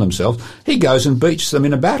who arm themselves, he goes and beats them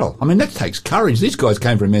in a battle. I mean, that takes courage. These guys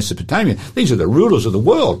came from Mesopotamia. These are the rulers of the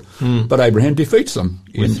world. But Abraham defeats them.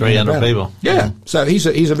 With 300 people. Yeah. So he's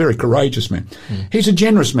a very courageous man. He's a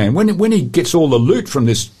generous man. When he gets all the loot from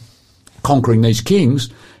this conquering these kings,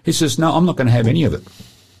 he says, "No, I'm not going to have any of it,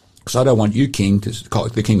 because I don't want you,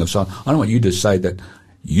 the king of Sodom, I don't want you to say that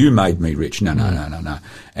you made me rich. No.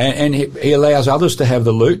 And he allows others to have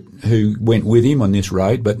the loot who went with him on this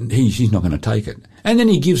raid, but he's not going to take it. And then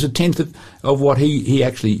he gives a tenth of what he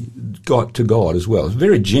actually got to God as well. It's a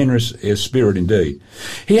very generous spirit indeed.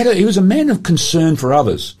 He was a man of concern for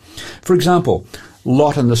others. For example,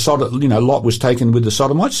 Lot and Lot was taken with the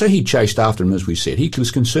Sodomites, so he chased after them, as we said. He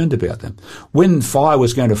was concerned about them. When fire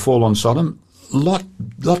was going to fall on Sodom, Lot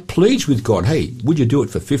pleads with God, "Hey, would you do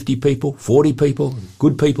it for 50 people, 40 people,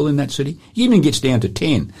 good people in that city?" He even gets down to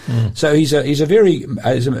 10. So he's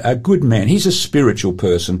a good man. He's a spiritual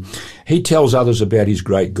person. He tells others about his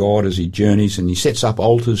great God as he journeys, and he sets up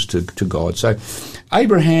altars to God. So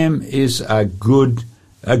Abraham is a good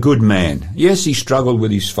man. Yes, he struggled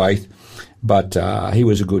with his faith, but he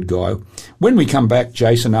was a good guy. When we come back,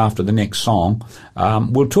 Jason, after the next song,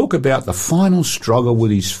 we'll talk about the final struggle with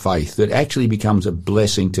his faith that actually becomes a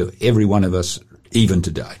blessing to every one of us, even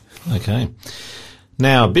today. Okay.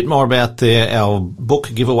 Now, a bit more about our book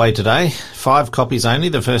giveaway today. 5 copies only.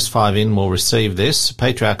 The first 5 in will receive this,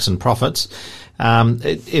 Patriarchs and Prophets.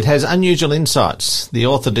 It has unusual insights. The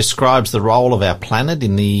author describes the role of our planet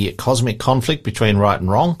in the cosmic conflict between right and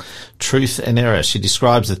wrong, truth and error. She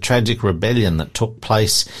describes the tragic rebellion that took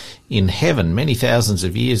place in heaven many thousands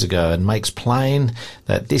of years ago, and makes plain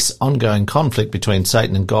that this ongoing conflict between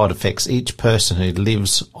Satan and God affects each person who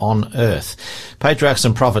lives on earth. Patriarchs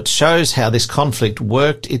and Prophets shows how this conflict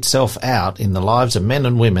worked itself out in the lives of men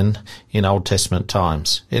and women in Old Testament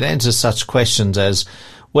times. It answers such questions as,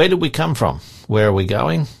 where did we come from? Where are we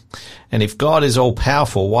going? And if God is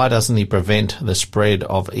all-powerful, why doesn't he prevent the spread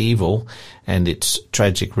of evil and its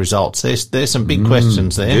tragic results? There's some big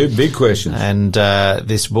questions there. Big questions. And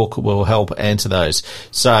this book will help answer those.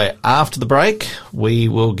 So after the break, we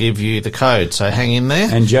will give you the code. So hang in there.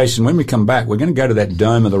 And Jason, when we come back, we're going to go to that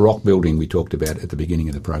Dome of the Rock building we talked about at the beginning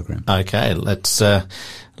of the program. Okay, let's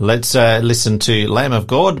listen to Lamb of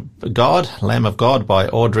God, Lamb of God by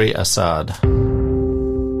Audrey Assad.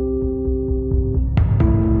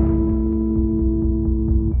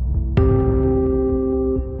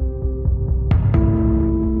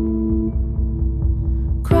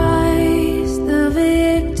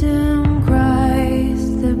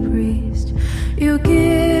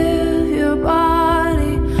 Give your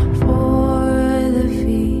body for the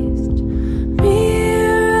feast.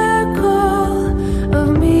 Mere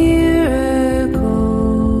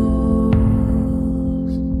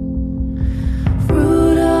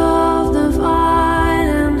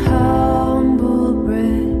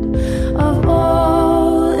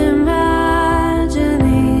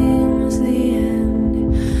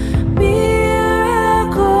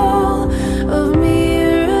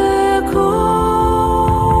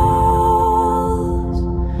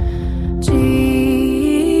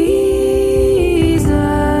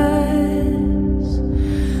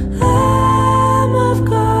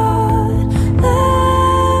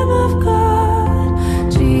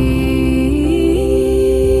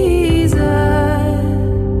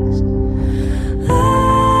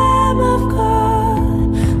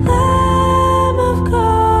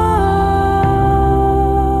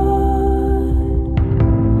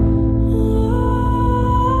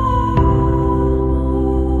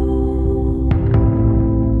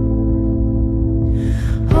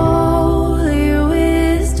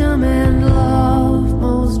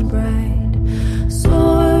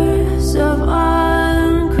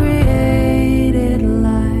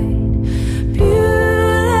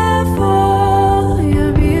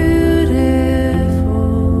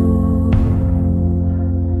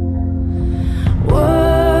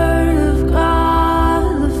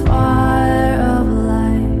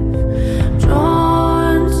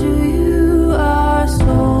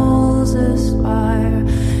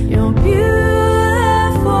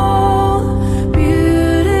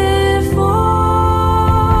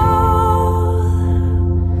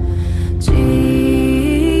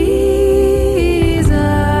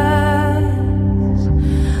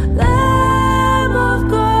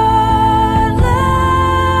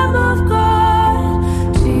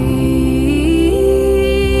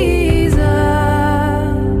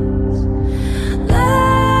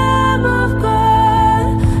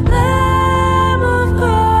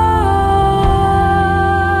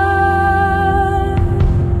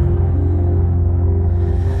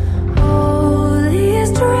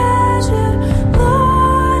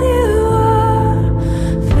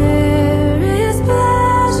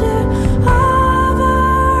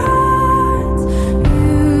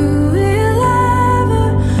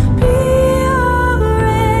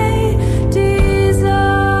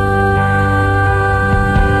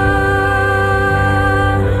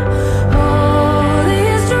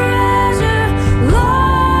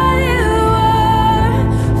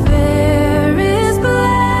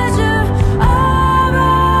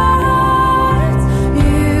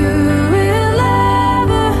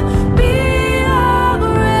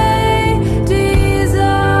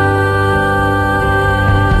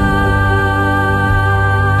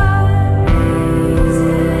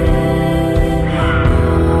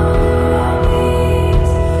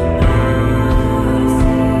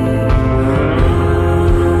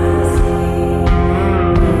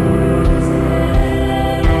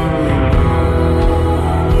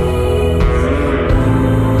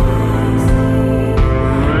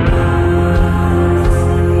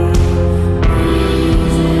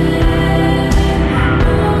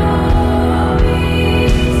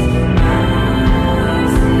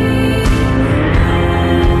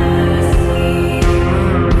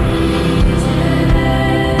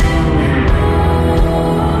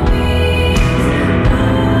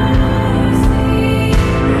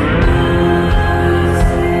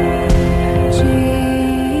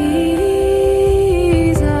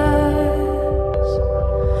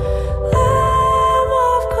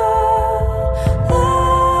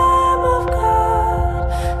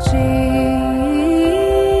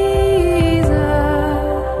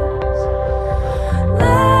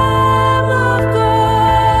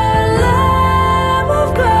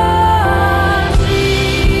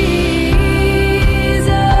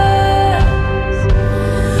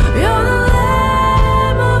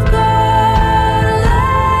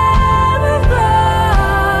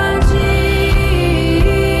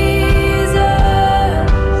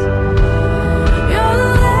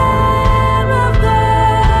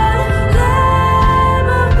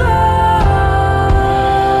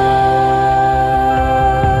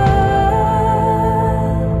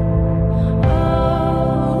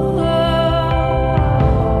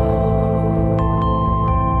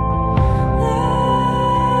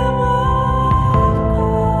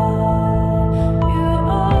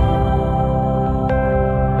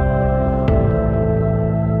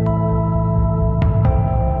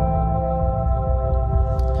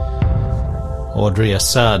Audrey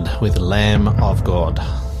Assad with Lamb of God.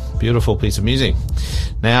 Beautiful piece of music.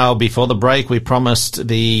 Now, before the break, we promised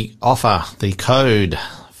the offer, the code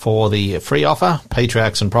for the free offer,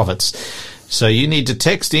 Patriarchs and Prophets. So you need to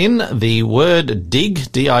text in the word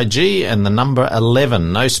DIG, D-I-G, and the number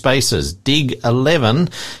 11, no spaces, DIG 11.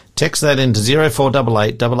 Text that into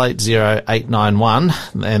 0488 880 891,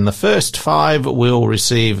 and the first 5 will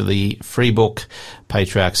receive the free book,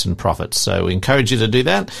 Patriarchs and Prophets. So we encourage you to do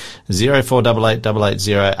that. 0488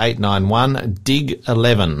 880 891, DIG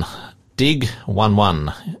 11, DIG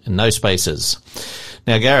 11, no spaces.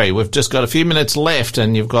 Now, Gary, we've just got a few minutes left,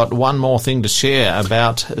 and you've got one more thing to share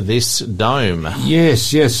about this dome.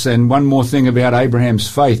 Yes, and one more thing about Abraham's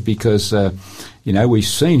faith, because we've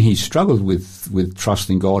seen he struggled with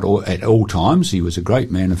trusting God at all times. He was a great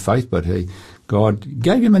man of faith, but God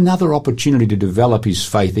gave him another opportunity to develop his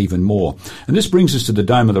faith even more. And this brings us to the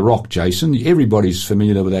Dome of the Rock, Jason. Everybody's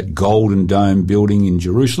familiar with that Golden Dome building in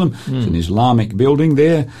Jerusalem. It's an Islamic building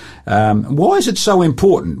there. Why is it so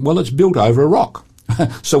important? Well, it's built over a rock.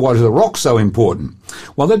 So why is the rock so important?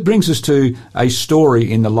 Well, that brings us to a story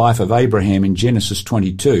in the life of Abraham in Genesis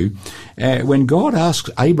 22, when God asks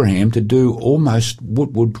Abraham to do almost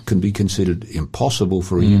what can be considered impossible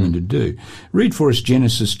for a human to do. Read for us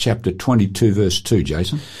Genesis chapter 22, verse 2,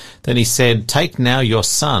 Jason. Then he said, "Take now your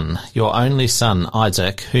son, your only son,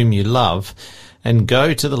 Isaac, whom you love, and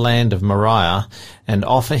go to the land of Moriah, and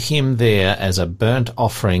offer him there as a burnt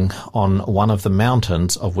offering on one of the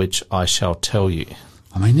mountains of which I shall tell you."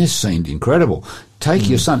 I mean, this seemed incredible. Take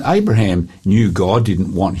your son. Abraham knew God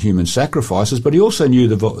didn't want human sacrifices, but he also knew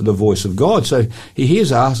the voice of God. So he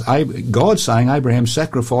hears God saying, "Abraham,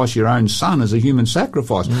 sacrifice your own son as a human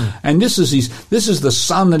sacrifice." And this is the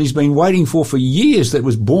son that he's been waiting for years, that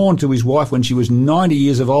was born to his wife when she was 90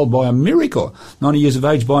 years of old by a miracle, 90 years of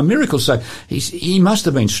age by a miracle. So he must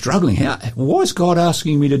have been struggling. Why is God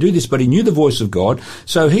asking me to do this? But he knew the voice of God.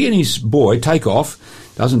 So he and his boy take off.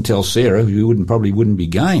 Doesn't tell Sarah, who probably wouldn't be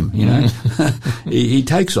game, he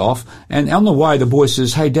takes off, and on the way the boy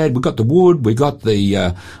says, "Hey, Dad, we got the wood, we got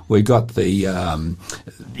the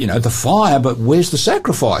fire, but where's the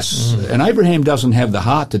sacrifice?" And Abraham doesn't have the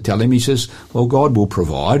heart to tell him. He says, "Well, God will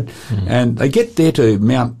provide." And they get there to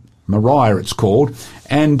Mount Moriah, it's called,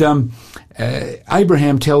 and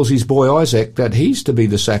Abraham tells his boy Isaac that he's to be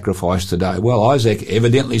the sacrifice today. Well, Isaac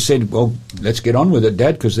evidently said, "Well, let's get on with it,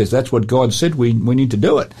 Dad, because that's what God said. We need to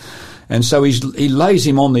do it." And so he lays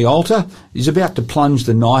him on the altar. He's about to plunge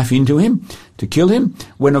the knife into him to kill him,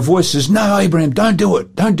 when a voice says, "No, Abraham, don't do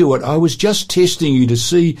it. Don't do it. I was just testing you to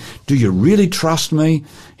see, do you really trust me?"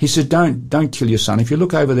 He said, don't kill your son. If you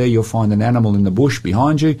look over there, you'll find an animal in the bush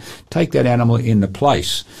behind you. Take that animal in the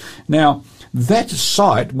place. Now, that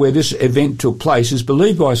site where this event took place is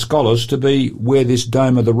believed by scholars to be where this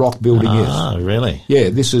Dome of the Rock building is. Ah, really? Yeah,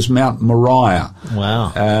 this is Mount Moriah.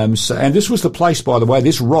 Wow. And this was the place, by the way,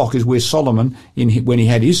 this rock is where Solomon, when he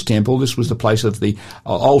had his temple, this was the place of the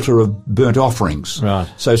altar of burnt offerings. Right.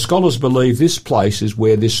 So scholars believe this place is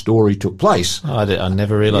where this story took place. Oh, I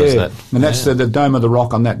never realised that. And that's the Dome of the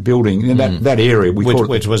Rock on that building, in that area.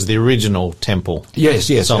 Which was the original temple.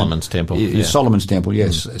 Yes. Solomon's temple. Yeah. Solomon's temple,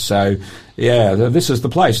 yes. So, yeah, this is the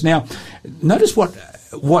place. Now, notice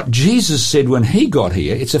what Jesus said when he got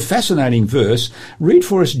here. It's a fascinating verse. Read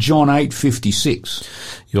for us John 8:56.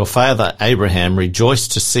 "Your father Abraham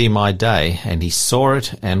rejoiced to see my day, and he saw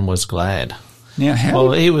it and was glad." Now,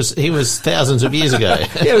 he was thousands of years ago.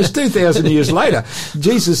 Yeah, it was 2,000 years later.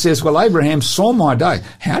 Jesus says, "Well, Abraham saw my day."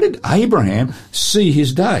 How did Abraham see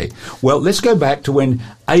his day? Well, let's go back to when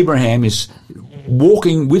Abraham is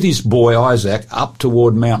walking with his boy Isaac up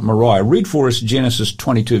toward Mount Moriah. Read for us Genesis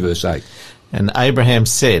 22, verse 8. "And Abraham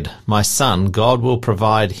said, 'My son, God will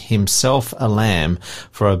provide himself a lamb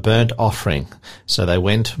for a burnt offering.' So they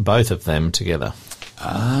went, both of them, together."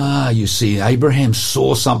 You see, Abraham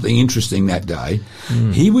saw something interesting that day.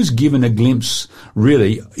 He was given a glimpse,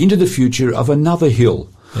 really, into the future of another hill,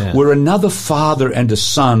 where another father and a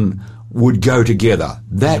son would go together.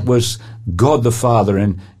 That was God the Father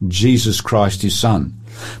and Jesus Christ his Son.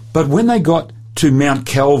 But when they got to Mount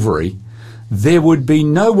Calvary, there would be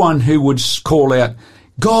no one who would call out,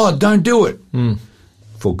 "God, don't do it."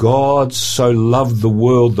 For God so loved the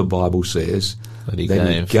world, the Bible says, that he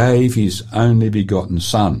gave his only begotten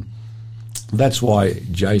Son. That's why,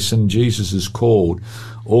 Jason, Jesus is called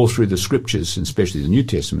all through the Scriptures, and especially the New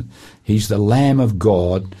Testament, he's the Lamb of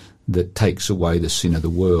God that takes away the sin of the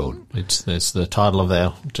world. It's the title of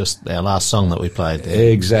our last song that we played.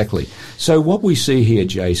 Exactly. So what we see here,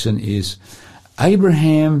 Jason, is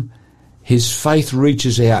Abraham, his faith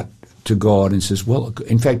reaches out to God and says, well,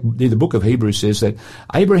 in fact, the book of Hebrews says that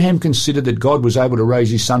Abraham considered that God was able to raise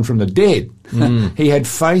his son from the dead. He had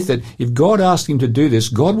faith that if God asked him to do this,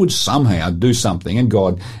 God would somehow do something, and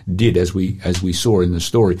God did, as we saw in the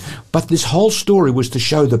story. But this whole story was to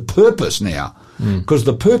show the purpose now, because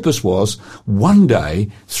the purpose was one day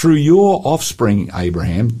through your offspring,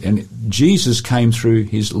 Abraham, and Jesus came through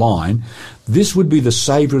his line, this would be the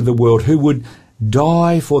Saviour of the world who would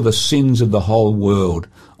die for the sins of the whole world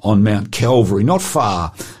on Mount Calvary, not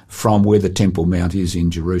far from where the Temple Mount is in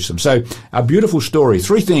Jerusalem. So a beautiful story.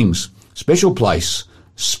 Three things: special place,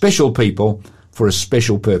 special people, for a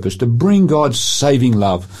special purpose, to bring God's saving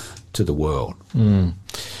love to the world.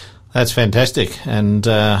 That's fantastic. And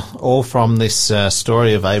all from this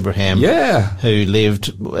story of Abraham, who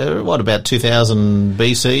lived, about 2000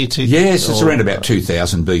 BC? Yes, it's around about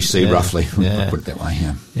 2000 BC, roughly. I'll put it that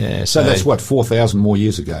way, So that's, 4,000 more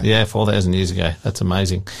years ago? Yeah, 4,000 years ago. That's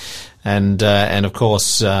amazing. And of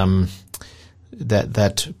course, that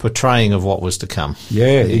portraying of what was to come.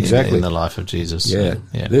 Yeah, exactly. In the life of Jesus. Yeah.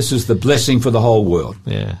 This is the blessing for the whole world.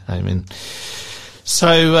 Yeah, amen.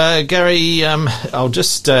 So, Gary, I'll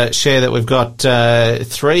just share that we've got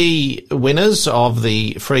 3 winners of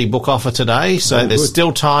the free book offer today. So there's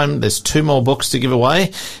still time. There's 2 more books to give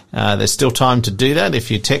away. There's still time to do that.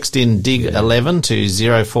 If you text in DIG11 to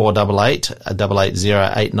 0488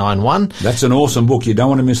 880891. That's an awesome book. You don't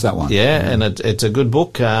want to miss that one. Yeah, and it's a good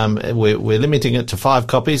book. We're limiting it to 5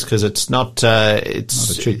 copies because it's not a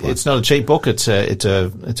cheap one. It's not a cheap book. It's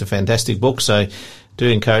a fantastic book. So do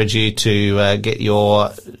encourage you to get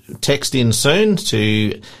your text in soon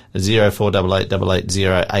to 0488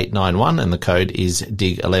 880891, and the code is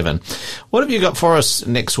DIG11. What have you got for us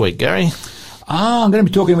next week, Gary? I'm going to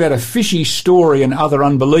be talking about a fishy story and other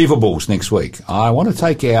unbelievables next week. I want to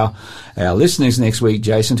take our listeners next week,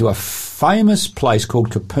 Jason, to a famous place called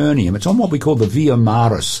Capernaum. It's on what we call the Via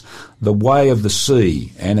Maris, the Way of the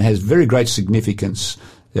Sea, and it has very great significance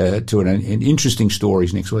to an interesting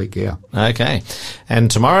stories next week, Okay. And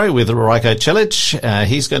tomorrow with Rajko Celic,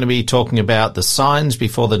 he's going to be talking about the signs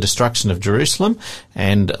before the destruction of Jerusalem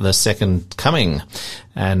and the second coming.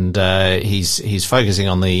 And he's focusing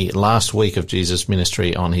on the last week of Jesus'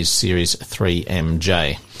 ministry on his series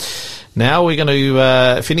 3MJ. Now we're going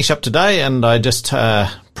to finish up today, and I just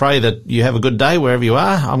pray that you have a good day wherever you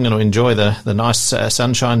are. I'm going to enjoy the nice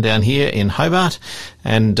sunshine down here in Hobart.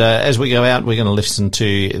 And as we go out, we're going to listen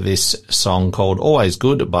to this song called Always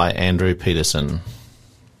Good by Andrew Peterson.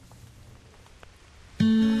 Do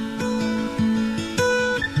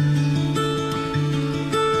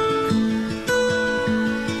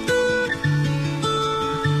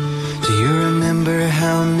you remember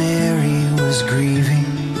how Mary was grieving?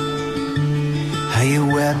 How you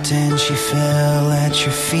wept and she fell at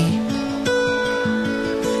your feet?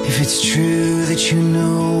 If it's true that you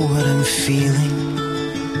know what I'm feeling,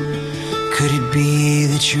 could it be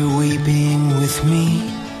that you're weeping with me?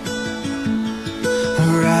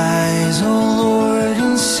 Arise, O Lord,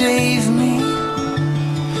 and save me.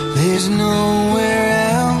 There's nowhere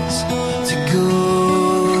else to go.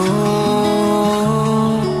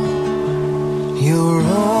 You're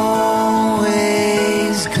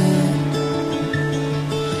always good,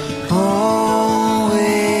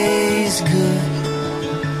 always good.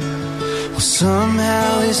 Well,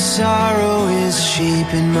 somehow this sorrow is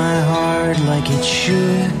shaping my heart like it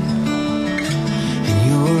should, and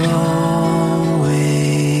you're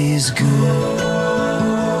always good,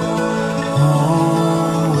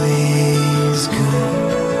 always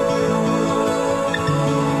good.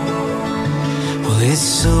 Well, it's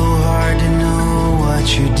so hard to know what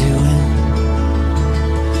you're doing,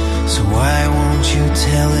 so why won't you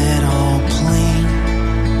tell it all plain?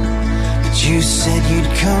 But you said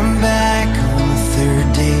you'd come back on the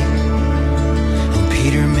third day, and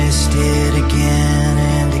Peter missed it again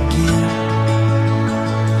and again.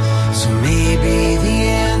 So maybe the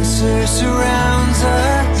answer surrounds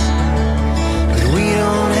us, but we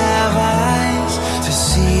don't have eyes to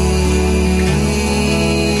see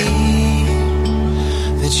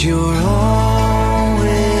that you're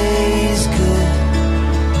always good,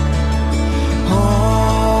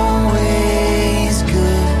 always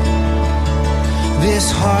good.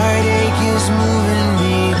 This heartache is moving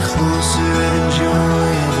me closer than joy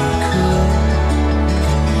ever could.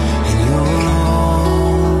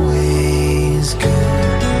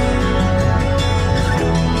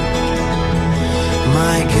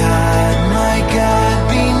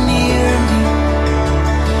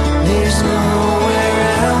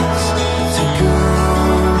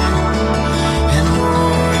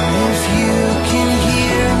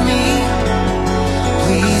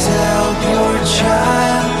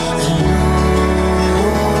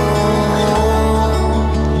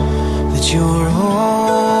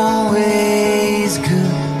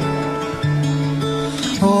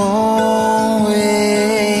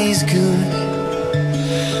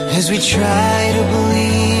 try to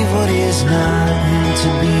believe what is not meant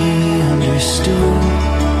to be understood?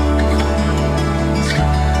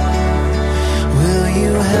 Will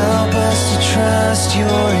you help us to trust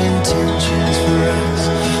your intentions for us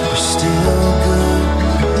are still good?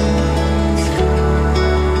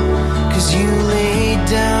 'Cause you laid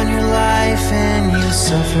down your life and you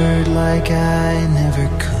suffered like I never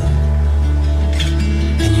could.